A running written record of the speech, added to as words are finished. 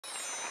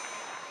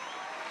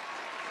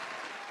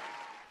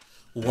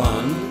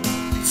1,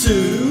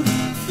 2,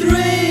 3.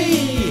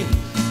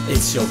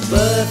 It's your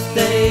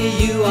birthday,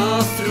 you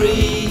are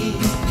 3.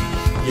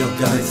 You're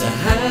going to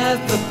have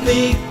a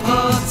big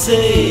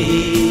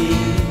party.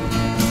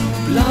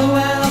 Blow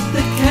out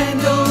the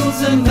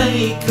candles and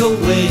make a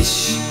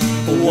wish.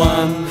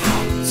 1,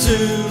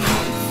 2,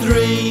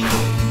 3.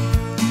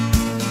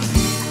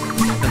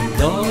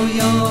 And all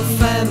your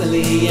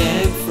family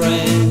and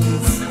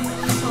friends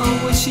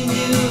are wishing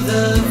you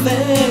the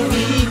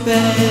very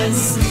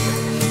best.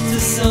 To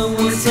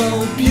someone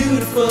so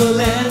beautiful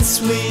and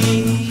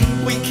sweet,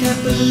 we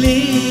can't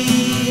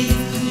believe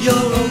you're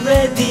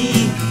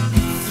already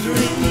 3.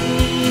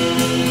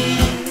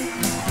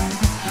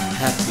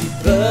 Happy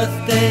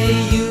birthday,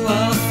 you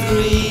are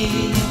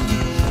 3.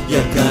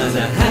 You're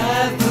gonna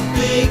have a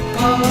big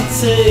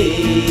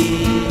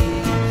party.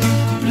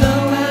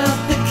 Blow out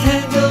the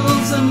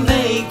candles and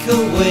make a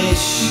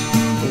wish.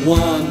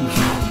 1,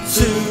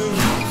 2,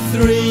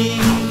 3.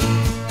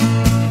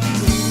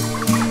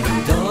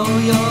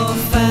 Your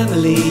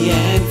family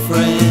and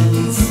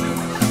friends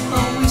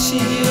are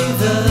wishing you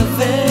the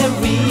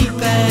very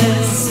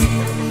best.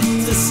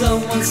 To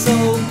someone so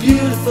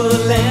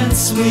beautiful and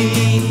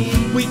sweet,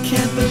 we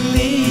can't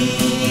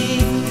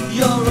believe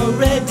you're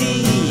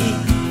already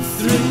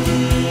 3.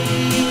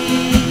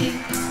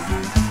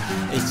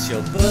 It's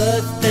your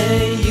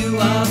birthday, you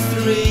are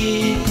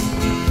 3.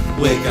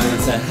 We're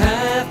going to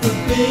have a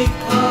big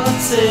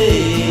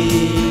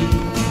party.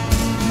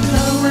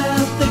 Blow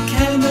out the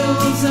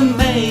candles and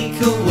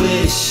make a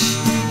wish.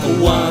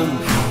 1,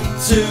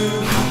 2,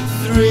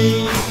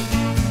 3.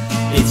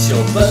 It's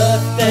your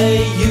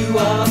birthday, you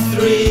are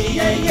 3.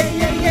 Yeah, yeah,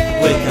 yeah,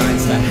 yeah. We're going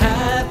to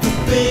have a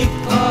big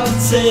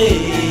party.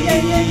 Yeah,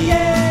 yeah, yeah,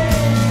 yeah.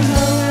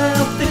 Blow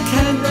out the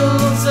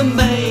candles and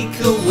make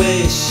a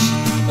wish.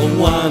 1,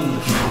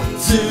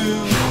 2,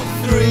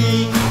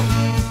 3.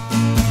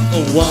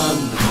 1,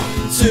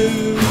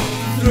 2,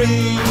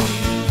 3.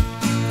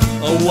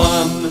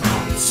 1,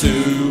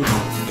 2,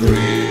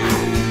 3.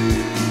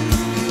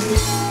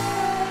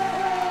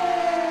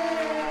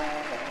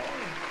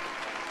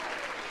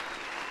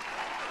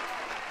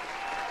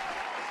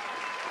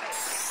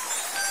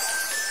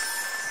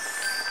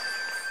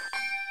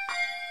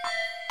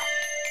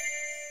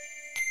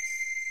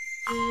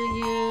 To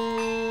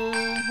you,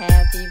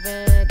 happy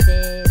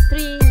birthday,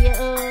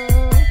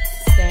 3-year-old.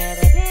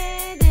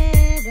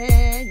 Da-da-da-da-da.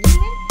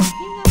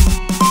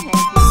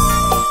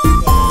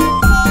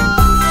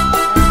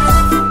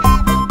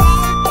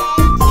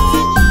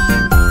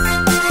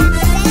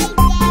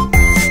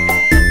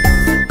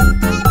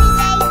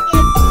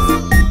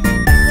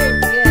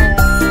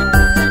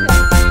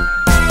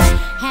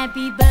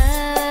 Happy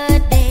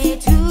birthday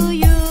to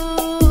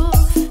you.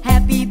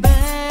 Happy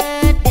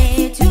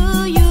birthday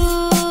to you.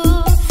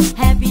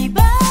 Happy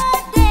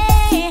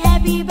birthday,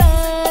 happy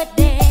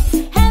birthday,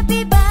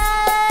 happy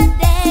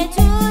birthday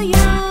to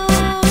you.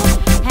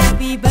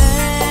 Happy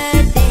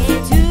birthday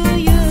to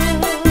you.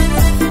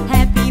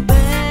 Happy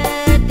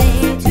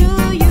birthday to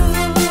you.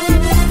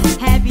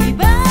 Happy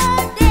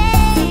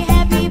birthday,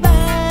 happy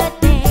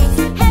birthday,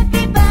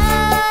 happy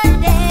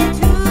birthday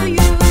to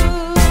you.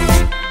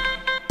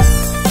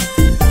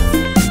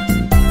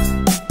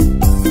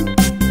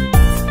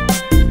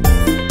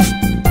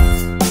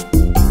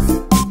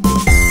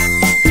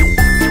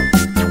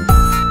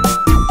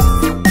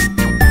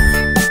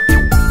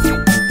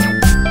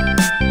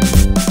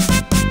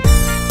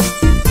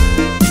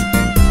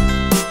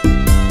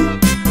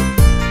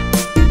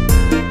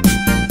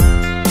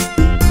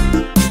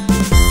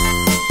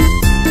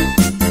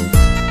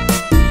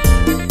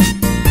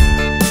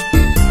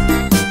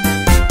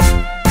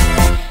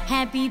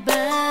 Happy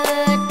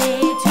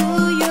birthday to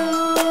you.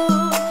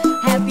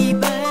 Happy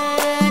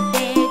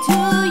birthday to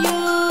you.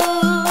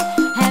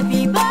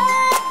 Happy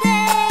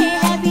birthday,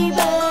 happy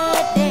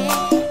birthday,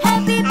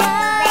 happy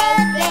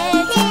birthday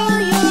to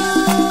you.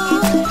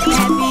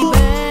 Happy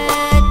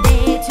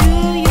birthday to you.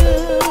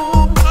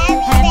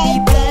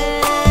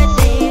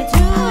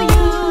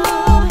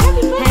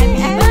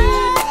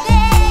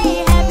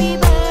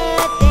 Happy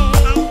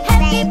birthday to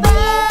you.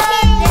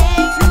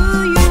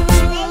 Happy birthday,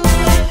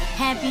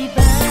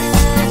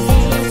 happy birthday,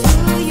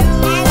 happy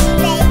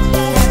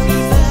birthday to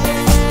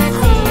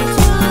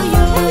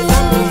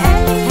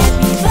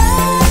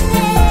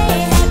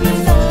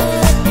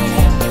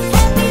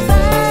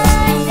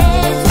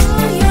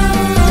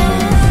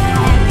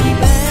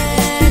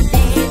Happy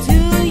birthday.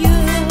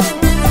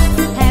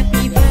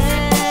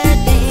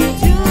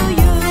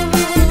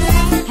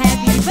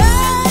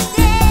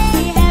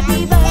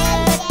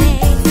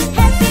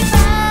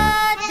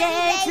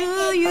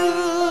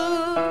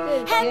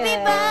 Happy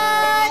birthday.